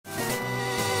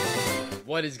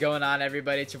What is going on,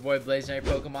 everybody? It's your boy Blazendary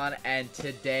Pokemon, and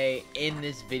today in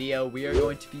this video we are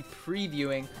going to be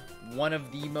previewing one of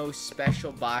the most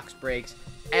special box breaks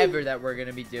ever that we're going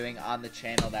to be doing on the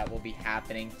channel that will be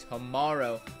happening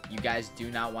tomorrow. You guys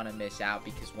do not want to miss out,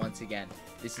 because once again,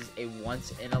 this is a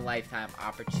once in a lifetime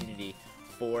opportunity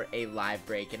for a live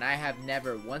break. And I have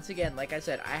never, once again, like I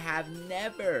said, I have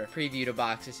never previewed a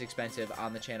box this expensive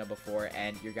on the channel before,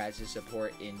 and your guys'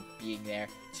 support in being there,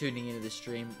 tuning into the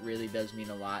stream, really does mean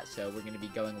a lot. So we're going to be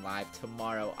going live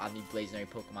tomorrow on the Blazendary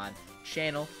Pokemon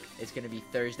channel. It's going to be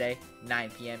Thursday, 9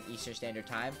 p.m. Eastern Standard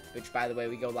Time, which, by the way,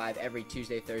 we go live every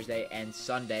Tuesday, Thursday, and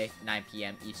Sunday, 9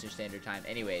 p.m. Eastern Standard Time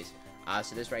anyways.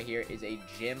 So this right here is a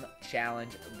gym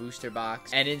challenge booster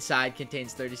box, and inside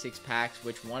contains 36 packs,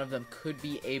 which one of them could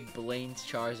be a Blaine's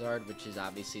Charizard, which is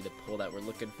obviously the pull that we're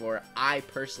looking for. I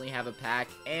personally have a pack,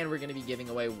 and we're going to be giving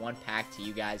away one pack to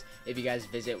you guys if you guys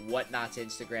visit Whatnot's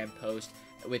Instagram post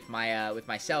with my with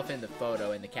myself in the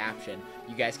photo in the caption.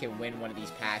 You guys can win one of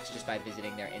these packs just by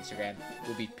visiting their Instagram.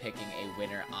 We'll be picking a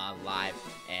winner on live,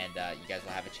 and you guys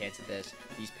will have a chance at this.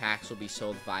 These packs will be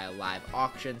sold via live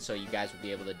auction, so you guys will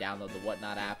be able to download the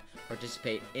Whatnot app,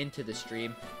 participate into the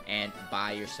stream, and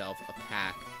buy yourself a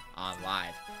pack on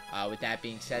live. With that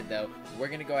being said, though, we're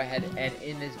going to go ahead and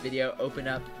in this video open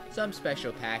up some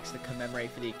special packs to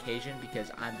commemorate for the occasion, because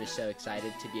I'm just so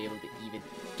excited to be able to even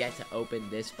get to open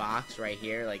this box right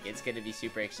here. Like, it's going to be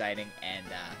super exciting, and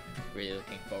really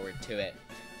looking forward to it.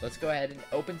 Let's go ahead and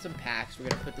open some packs. We're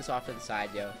going to put this off to the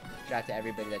side, yo. Shout out to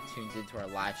everybody that tunes into our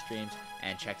live streams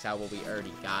and checks out what we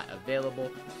already got available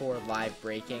for live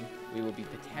breaking. We will be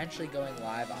potentially going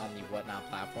live on the Whatnot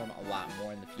platform a lot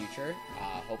more in the future.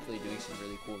 Hopefully doing some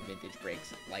really cool vintage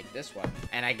breaks like this one.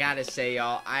 And I gotta say,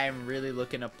 y'all, I am really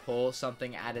looking to pull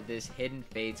something out of this Hidden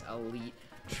Fates Elite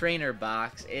Trainer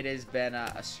box. It has been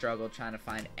a struggle trying to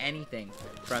find anything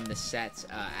from the sets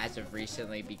as of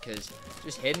recently, because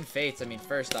just Hidden Fates, I mean,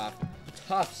 first off,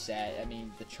 tough set. I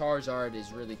mean, the Charizard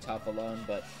is really tough alone,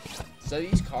 but so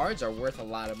these cards are worth a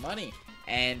lot of money.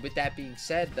 And with that being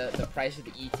said, the price of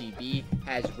the ETB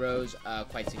has rose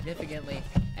quite significantly,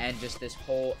 and just this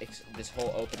whole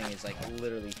opening is like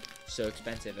literally so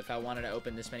expensive. If I wanted to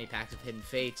open this many packs of Hidden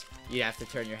Fates, you'd have to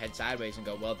turn your head sideways and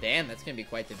go, well, damn, that's gonna be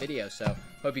quite the video. So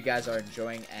hope you guys are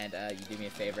enjoying, and you do me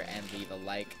a favor and leave a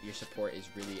like. Your support is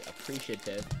really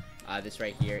appreciative. This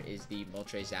right here is the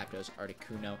Moltres Zapdos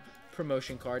Articuno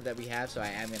promotion card that we have, so I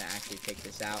am going to actually take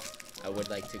this out. I would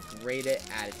like to grade it,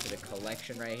 add it to the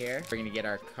collection right here. We're going to get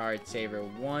our Card Saver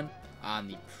 1 on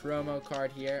the promo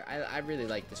card here. I really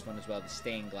like this one as well, the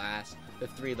Stained Glass, the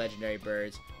 3 legendary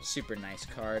birds, super nice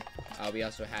card. We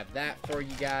also have that for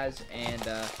you guys, and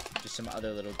just some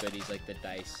other little goodies like the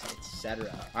dice,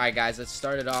 etc. Alright guys, let's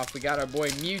start it off. We got our boy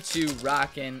Mewtwo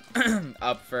rocking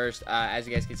up first. As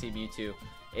you guys can see, Mewtwo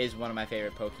is one of my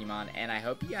favorite Pokemon, and I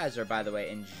hope you guys are, by the way,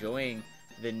 enjoying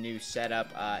the new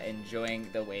setup, enjoying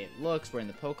the way it looks. We're in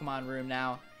the Pokemon room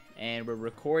now, and we're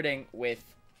recording with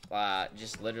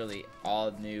just literally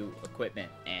all new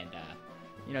equipment, and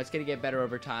you know, it's gonna get better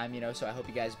over time, you know, so I hope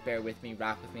you guys bear with me,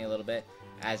 rock with me a little bit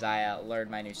as I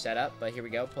learn my new setup. But here we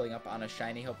go, pulling up on a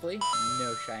shiny, hopefully.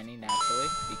 No shiny, naturally,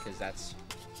 because that's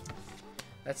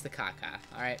the caca.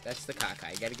 Alright, that's the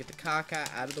caca. You gotta get the caca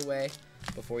out of the way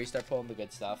before you start pulling the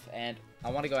good stuff. And I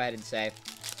want to go ahead and say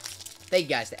thank you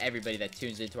guys to everybody that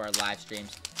tunes into our live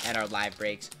streams and our live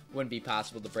breaks. Wouldn't be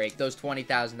possible to break those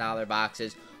 $20,000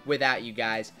 boxes without you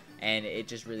guys, and it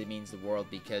just really means the world,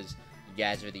 because you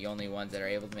guys are the only ones that are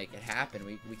able to make it happen.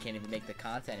 We can't even make the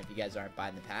content if you guys aren't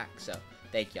buying the pack. So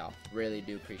thank y'all, really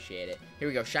do appreciate it. Here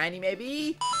we go, shiny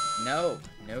maybe? No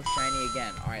shiny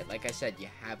again. Alright, like I said, you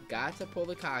have got to pull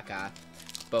the caca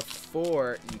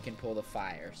before you can pull the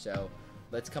fire. So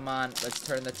let's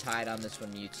turn the tide on this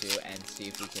one, Mewtwo, and see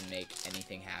if we can make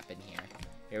anything happen here.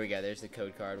 Here we go, there's the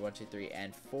code card, 1, 2, 3,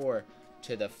 and 4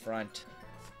 to the front.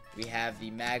 We have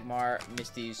the Magmar,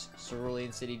 Misty's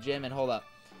Cerulean City Gym, and hold up,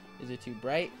 is it too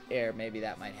bright? Air, maybe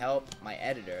that might help, my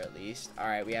editor at least.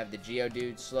 Alright, we have the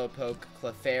Geodude, Slowpoke,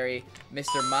 Clefairy,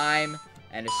 Mr. Mime,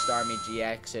 and a Starmie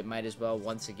GX. It might as well,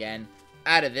 once again,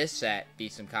 out of this set, be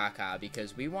some caca,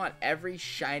 because we want every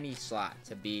shiny slot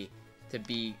to be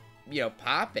you know,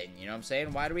 popping, you know what I'm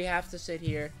saying? Why do we have to sit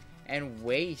here and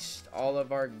waste all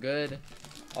of our good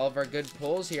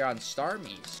pulls here on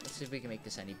Starmies? Let's see if we can make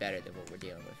this any better than what we're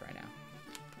dealing with right now.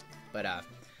 But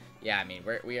yeah, I mean,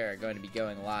 we are going to be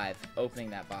going live, opening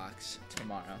that box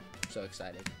tomorrow. I'm so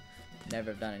excited.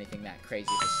 Never done anything that crazy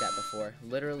with this set before.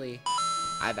 Literally,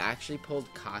 I've actually pulled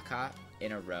caca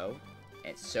in a row.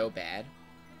 It's so bad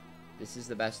This is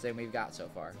the best thing we've got so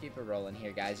far. Keep it rolling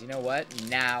here, guys. You know what?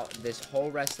 Now, this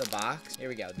whole rest of the box. Here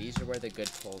we go. These are where the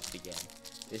good pulls begin.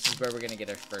 This is where we're going to get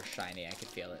our first shiny. I can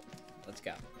feel it. Let's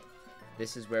go.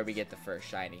 This is where we get the first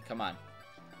shiny. Come on.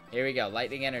 Here we go.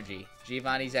 Lightning Energy.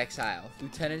 Giovanni's Exile.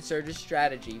 Lieutenant Surge's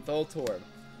Strategy. Voltorb.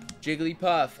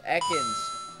 Jigglypuff.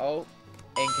 Ekans. Oh.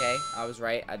 NK. I was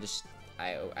right. I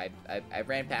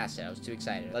ran past it. I was too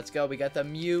excited. Let's go. We got the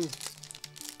Mew.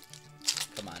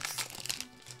 Come on.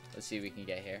 Let's see what we can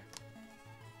get here.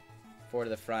 4 to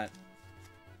the front.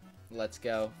 Let's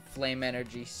go. Flame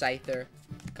Energy. Scyther.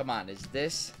 Come on. Is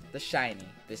this the shiny?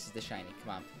 This is the shiny. Come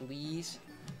on. Please.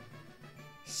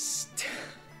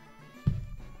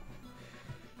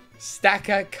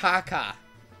 Tuckahoe.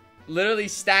 Literally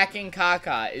stacking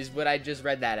caca is what I just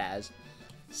read that as.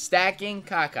 Stacking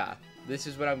caca. This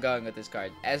is what I'm going with this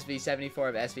card. SV74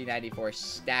 of SV94.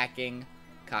 Stacking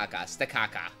caca.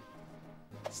 Stakaka.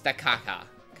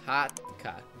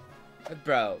 Kaka.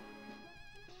 Bro.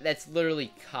 That's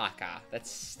literally caca. That's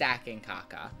stacking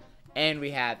caca. And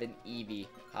we have an Eevee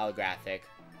holographic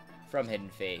from Hidden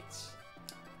Fates.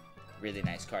 Really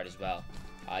nice card as well.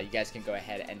 You guys can go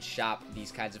ahead and shop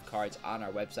these kinds of cards on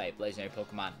our website,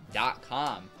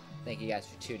 BlazendaryPokemon.com. Thank you guys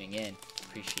for tuning in.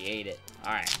 Appreciate it.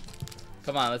 Alright.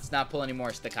 Come on, let's not pull any more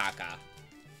Stakaka.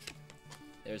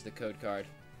 There's the code card.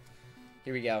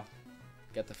 Here we go.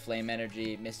 Got the Flame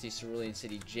Energy, Misty Cerulean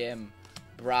City Gym,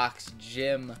 Brock's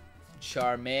Gym,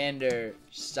 Charmander,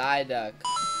 Psyduck,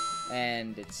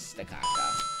 and it's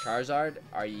Stakaka. Charizard,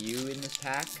 are you in this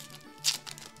pack?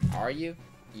 Are you?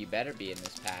 You better be in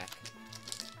this pack.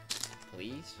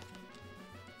 Please?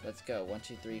 Let's go. 1,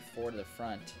 2, 3, 4 to the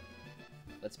front.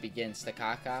 Let's begin.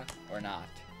 Stakaka or not?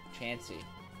 Chansey.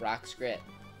 Brock's Grit.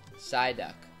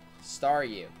 Psyduck.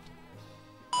 Staryu.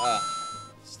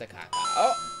 Stakaka.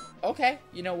 Oh! Okay.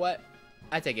 You know what?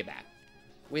 I take it back.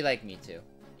 We like Mewtwo.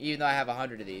 Even though I have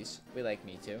 100 of these, we like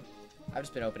Mewtwo. I've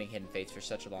just been opening Hidden Fates for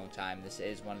such a long time. This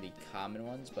is one of the common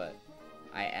ones, but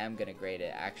I am going to grade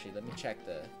it. Actually, let me check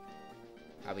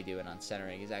how we doing on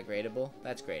centering. Is that gradable?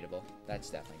 That's gradable. That's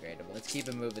definitely gradable. Let's keep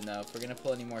it moving, though. If we're going to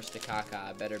pull any more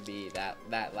Stakaka, it better be that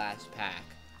last pack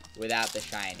without the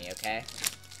shiny, okay?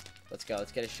 Let's go.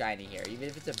 Let's get a shiny here. Even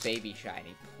if it's a baby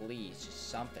shiny, please. Just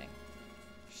something.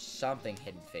 Something,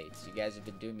 Hidden Fates. You guys have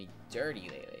been doing me dirty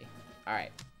lately.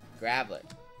 Alright. Graveler.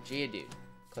 Geodude.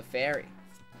 Clefairy.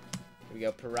 Here we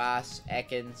go. Paras.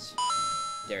 Ekans.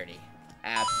 Dirty.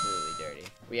 Absolutely dirty.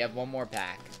 We have one more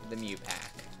pack. The Mew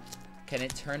pack. Can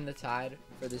it turn the tide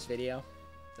for this video?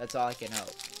 That's all I can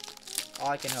hope. All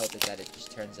I can hope is that it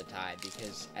just turns the tide,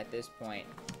 because at this point,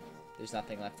 there's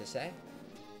nothing left to say.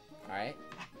 Alright?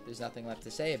 There's nothing left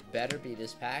to say. It better be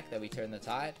this pack that we turn the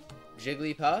tide.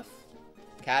 Jigglypuff.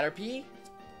 Caterpie.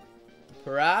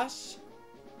 Paras.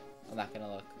 I'm not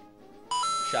gonna look.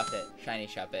 Shuppet. Shiny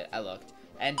Shuppet. I looked.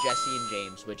 And Jesse and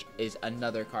James, which is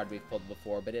another card we've pulled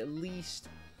before, but at least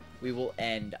we will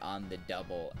end on the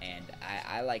double, and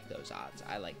I like those odds.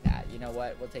 I like that. You know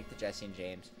what? We'll take the Jesse and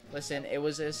James. Listen, it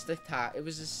was a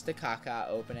Stakaka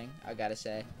opening, I gotta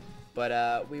say.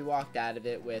 But we walked out of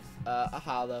it with a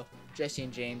holo. Jesse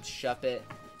and James, Shuppet.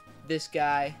 This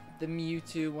guy, the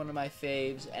Mewtwo, one of my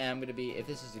faves. And I'm gonna be, if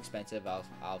this is expensive, I'll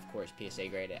of course PSA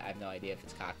grade it. I have no idea if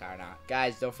it's caca or not.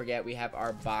 Guys, don't forget, we have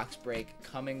our box break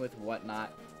coming with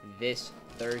Whatnot this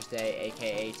Thursday,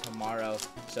 aka tomorrow.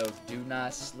 So do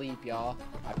not sleep, y'all.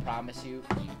 I promise you,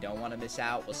 you don't want to miss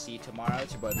out. We'll see you tomorrow.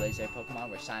 It's your boy Blazendary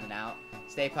Pokemon. We're signing out.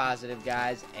 Stay positive,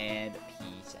 guys, and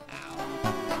peace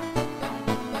out.